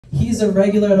He's a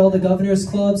regular at all the governors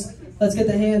clubs. Let's get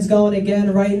the hands going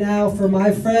again right now for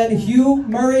my friend Hugh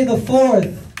Murray the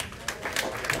Fourth.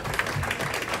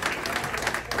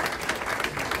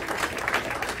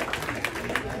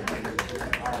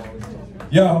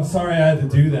 Yo, I'm sorry I had to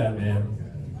do that, man.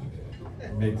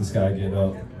 Make this guy get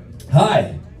up.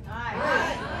 Hi.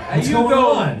 Hi. What's going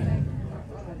on?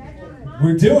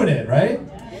 We're doing it, right?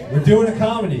 We're doing a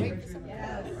comedy.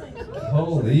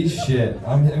 Holy shit.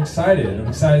 I'm excited. I'm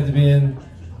excited to be in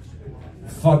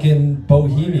fucking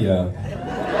Bohemia.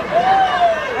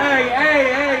 Hey.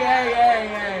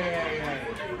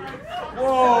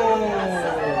 Whoa.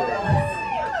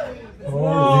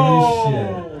 Holy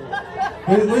shit.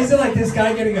 What is it, like this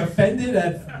guy getting offended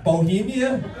at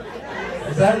Bohemia?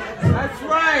 Is that? That's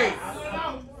right.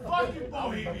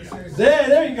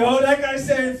 There you go. That guy's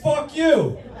saying, fuck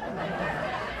you.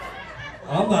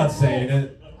 I'm not saying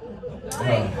it.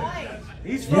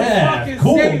 He's from Yeah, fucking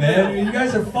cool, city, man. You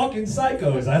guys are fucking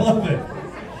psychos. I love it.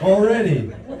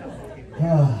 Already.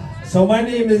 So my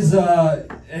name is,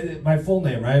 my full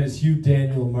name, right, is Hugh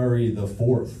Daniel Murray the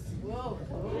Fourth.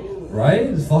 Right?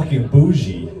 It's fucking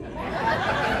bougie.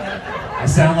 I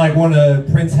sound like one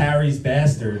of Prince Harry's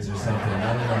bastards or something.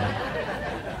 I don't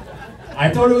know. I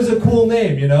thought it was a cool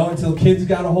name, you know, until kids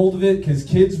got a hold of it, because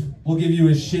kids will give you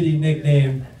a shitty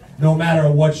nickname no matter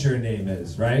what your name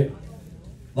is, right?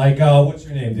 Like, what's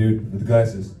your name, dude, with the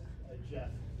glasses? Jeff.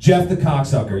 Jeff the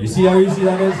cocksucker. You see how easy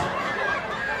that is?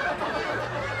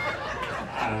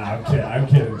 I'm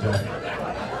kidding, Jeff.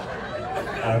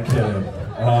 I'm kidding.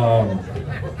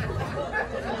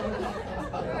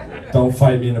 Don't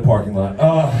fight me in the parking lot.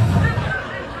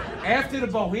 After the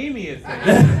Bohemia thing.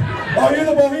 Oh, you're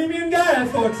the Bohemian guy? I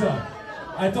thought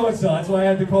so. That's why I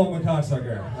had to call him a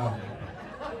cocksucker.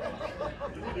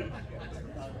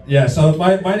 Yeah, so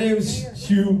my name's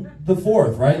Hugh the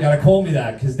Fourth, right? You gotta call me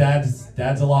that, because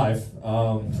dad's alive.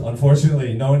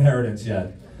 Unfortunately, no inheritance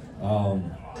yet. Well,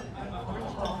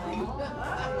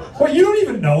 you don't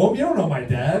even know him. You don't know my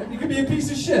dad. He could be a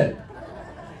piece of shit.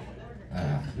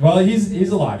 Well, he's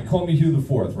alive. You call me Hugh the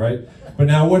Fourth, right? But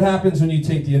now, what happens when you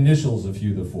take the initials of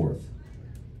Hugh the Fourth?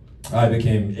 I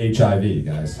became HIV,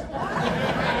 guys.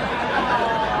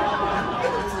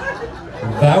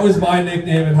 That was my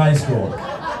nickname in high school.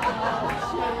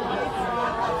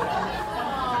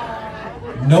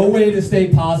 No way to stay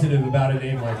positive about a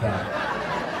name like that.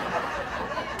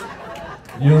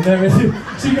 You'll never.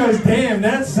 She goes, damn,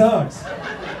 that sucks.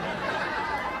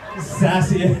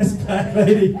 Sassy ass black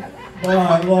lady. Oh,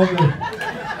 I love it.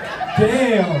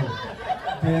 Damn.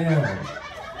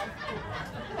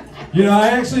 You know, I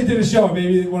actually did a show.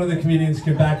 Maybe one of the comedians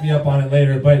could back me up on it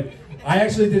later, but I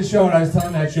actually did a show and I was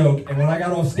telling that joke, and when I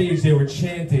got off stage, they were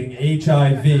chanting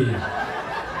HIV.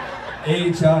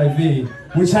 HIV,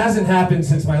 which hasn't happened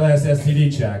since my last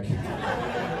STD check.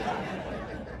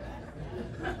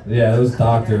 Yeah, those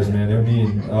doctors, man, they're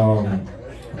mean.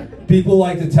 People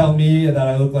like to tell me that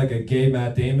I look like a gay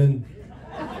Matt Damon.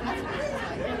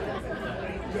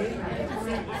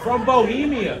 From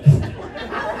Bohemia.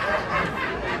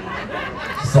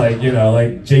 It's like, you know,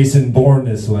 like Jason Bourne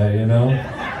this way, you know?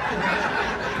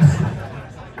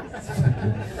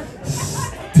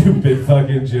 Stupid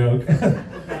fucking joke.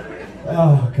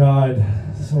 Oh, God.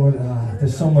 So,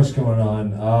 there's so much going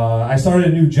on. I started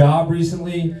a new job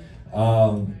recently.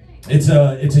 It's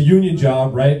a union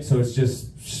job, right? So it's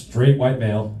just straight white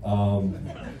male.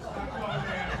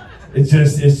 It's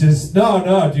just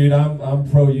no, dude.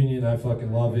 I'm pro union. I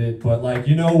fucking love it. But like,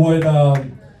 you know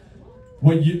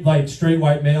what you like straight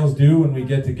white males do when we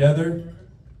get together?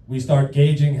 We start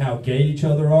gauging how gay each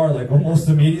other are, like almost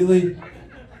immediately.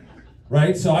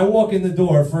 Right? So I walk in the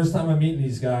door, first time I'm meeting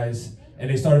these guys, and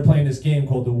they started playing this game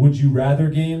called the Would You Rather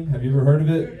game. Have you ever heard of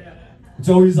it? It's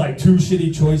always like two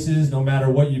shitty choices, no matter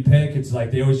what you pick. It's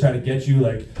like they always try to get you,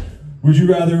 like, would you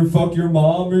rather fuck your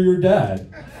mom or your dad?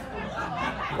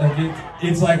 Like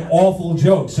it's like awful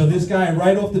jokes. So this guy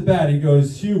right off the bat, he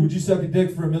goes, Hugh, would you suck a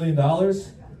dick for $1 million?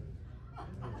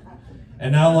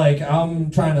 And now like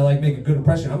I'm trying to like make a good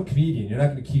impression. I'm a comedian. You're not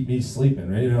gonna keep me sleeping,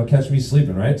 right? You know, catch me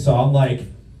sleeping, right? So I'm like,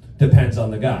 depends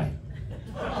on the guy.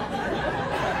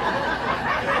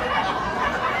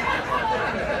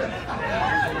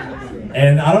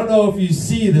 And I don't know if you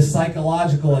see the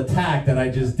psychological attack that I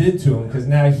just did to him, because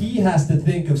now he has to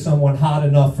think of someone hot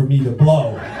enough for me to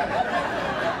blow.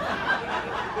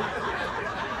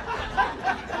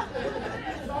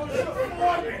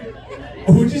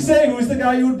 Who'd you say? Who's the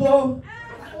guy you would blow?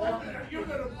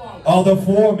 Oh, the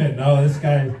foreman. Oh, this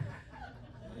guy.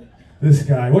 This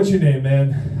guy. What's your name,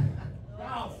 man?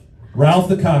 Ralph. Ralph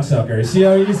the cocksucker. You see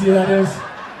how easy that is?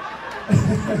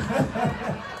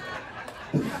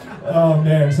 Oh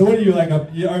man, so what are you like?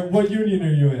 What union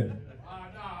are you in? No,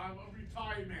 I'm a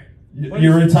retired man.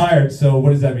 You're retired, so what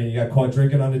does that mean? You got caught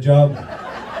drinking on the job? I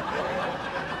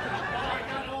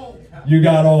got old. You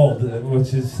got old,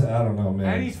 which is, I don't know,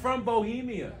 man. And he's from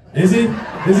Bohemia. Is he?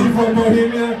 Is he from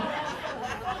Bohemia?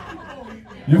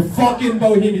 You're fucking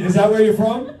Bohemia. Is that where you're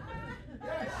from?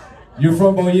 You're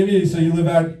from Bohemia, so you live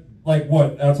out, like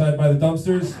what, outside by the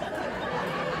dumpsters?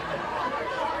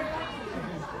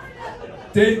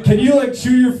 Can you like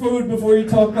chew your food before you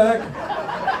talk back?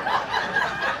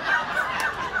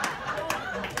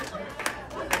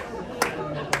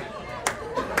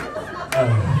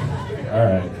 All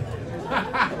right.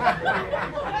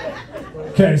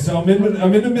 Okay, so I'm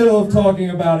in the middle of talking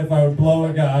about if I would blow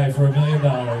a guy for $1 million.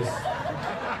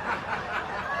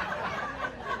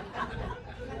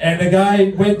 And the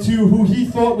guy went to who he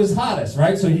thought was hottest,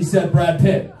 right? So he said Brad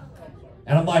Pitt.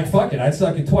 And I'm like, fuck it, I'd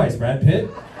suck it twice. Brad Pitt?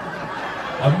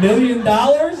 $1 million?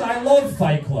 I love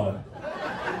Fight Club.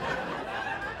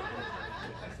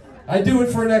 I do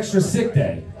it for an extra sick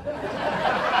day.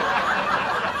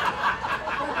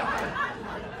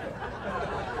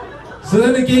 So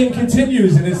then the game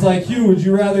continues, and it's like, Hugh, would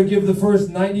you rather give the first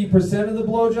 90% of the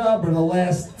blowjob or the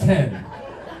last 10?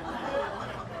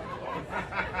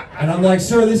 And I'm like,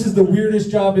 sir, this is the weirdest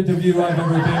job interview I've ever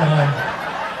been on.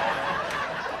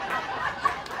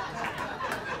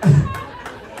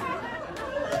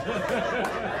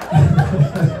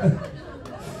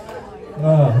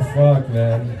 Oh, fuck,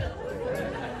 man.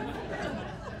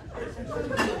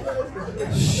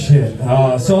 Shit.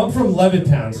 So I'm from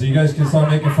Levittown, so you guys can start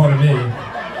making fun of me.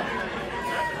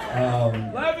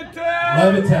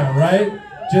 Levittown, right?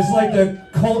 Just like the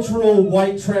cultural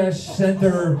white trash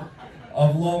center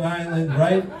of Long Island,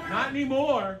 right? Not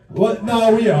anymore. What?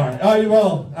 No, we are. Oh,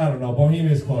 well, I don't know.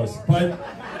 Bohemia's close, but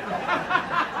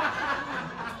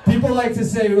people like to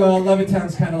say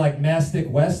Levittown's kind of like Mastic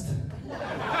West.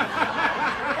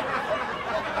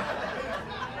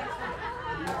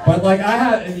 But like I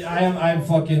have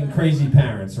fucking crazy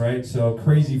parents, right? So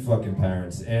crazy fucking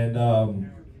parents, and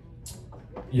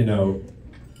you know,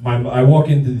 I walk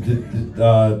into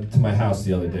to my house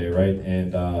the other day, right?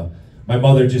 And my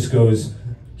mother just goes,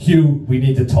 "Hugh, we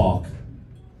need to talk,"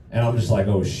 and I'm just like,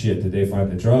 "Oh shit! Did they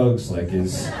find the drugs? Like,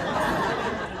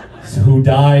 so who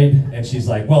died?" And she's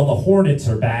like, "Well, the Hornets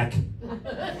are back,"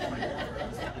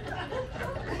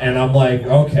 and I'm like,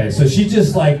 "Okay." So she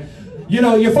just like. You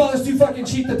know, your father's too fucking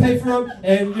cheap to pay for them,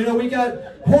 and you know, we got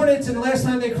Hornets, and the last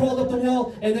time they crawled up the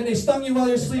wall, and then they stung you while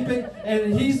you're sleeping,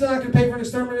 and he's not gonna pay for an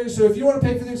exterminator, so if you wanna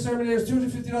pay for the exterminator, it's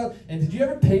 $250. And did you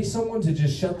ever pay someone to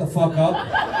just shut the fuck up?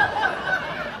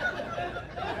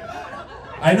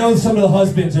 I know some of the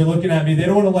husbands are looking at me, they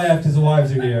don't wanna laugh because the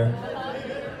wives are here.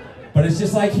 But it's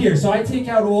just like, here, so I take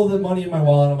out all the money in my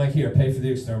wallet, and I'm like, here, pay for the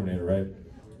exterminator, right?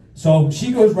 So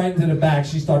she goes right into the back,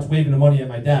 she starts waving the money at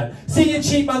my dad. See, you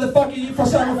cheap motherfucker, you for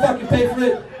something fucking pay for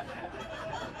it.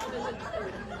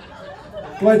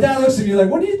 My dad looks at me like,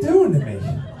 what are you doing to me?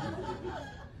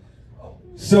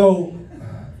 So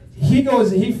he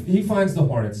goes, he finds the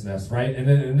hornet's nest, right? And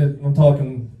then I'm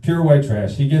talking pure white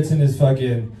trash. He gets in his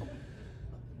fucking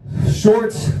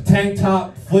shorts, tank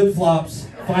top, flip-flops,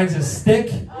 finds a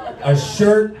stick, a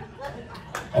shirt,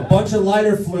 a bunch of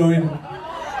lighter fluid,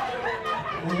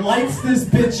 lights this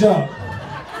bitch up.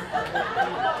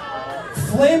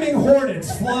 Flaming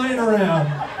hornets flying around.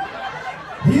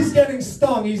 He's getting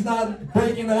stung. He's not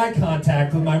breaking eye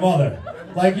contact with my mother.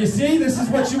 Like, you see, this is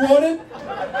what you wanted?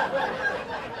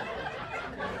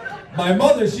 My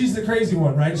mother, she's the crazy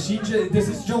one, right? This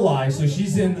is July, so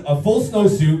she's in a full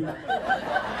snowsuit.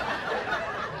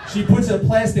 She puts a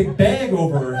plastic bag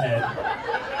over her head,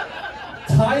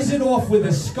 ties it off with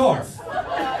a scarf.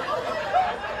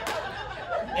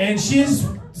 And she's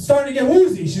starting to get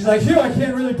woozy. She's like, Hugh, I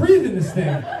can't really breathe in this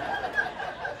thing.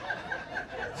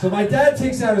 So my dad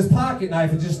takes out his pocket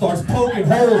knife and just starts poking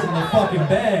holes in the fucking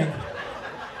bag.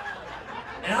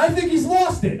 And I think he's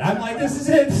lost it. I'm like, this is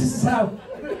it. This is how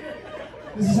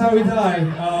we die.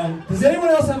 Does anyone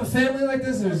else have a family like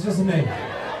this, or is it just me? All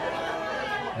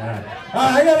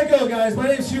right, I gotta go, guys. My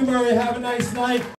name's Hugh Murray. Have a nice night.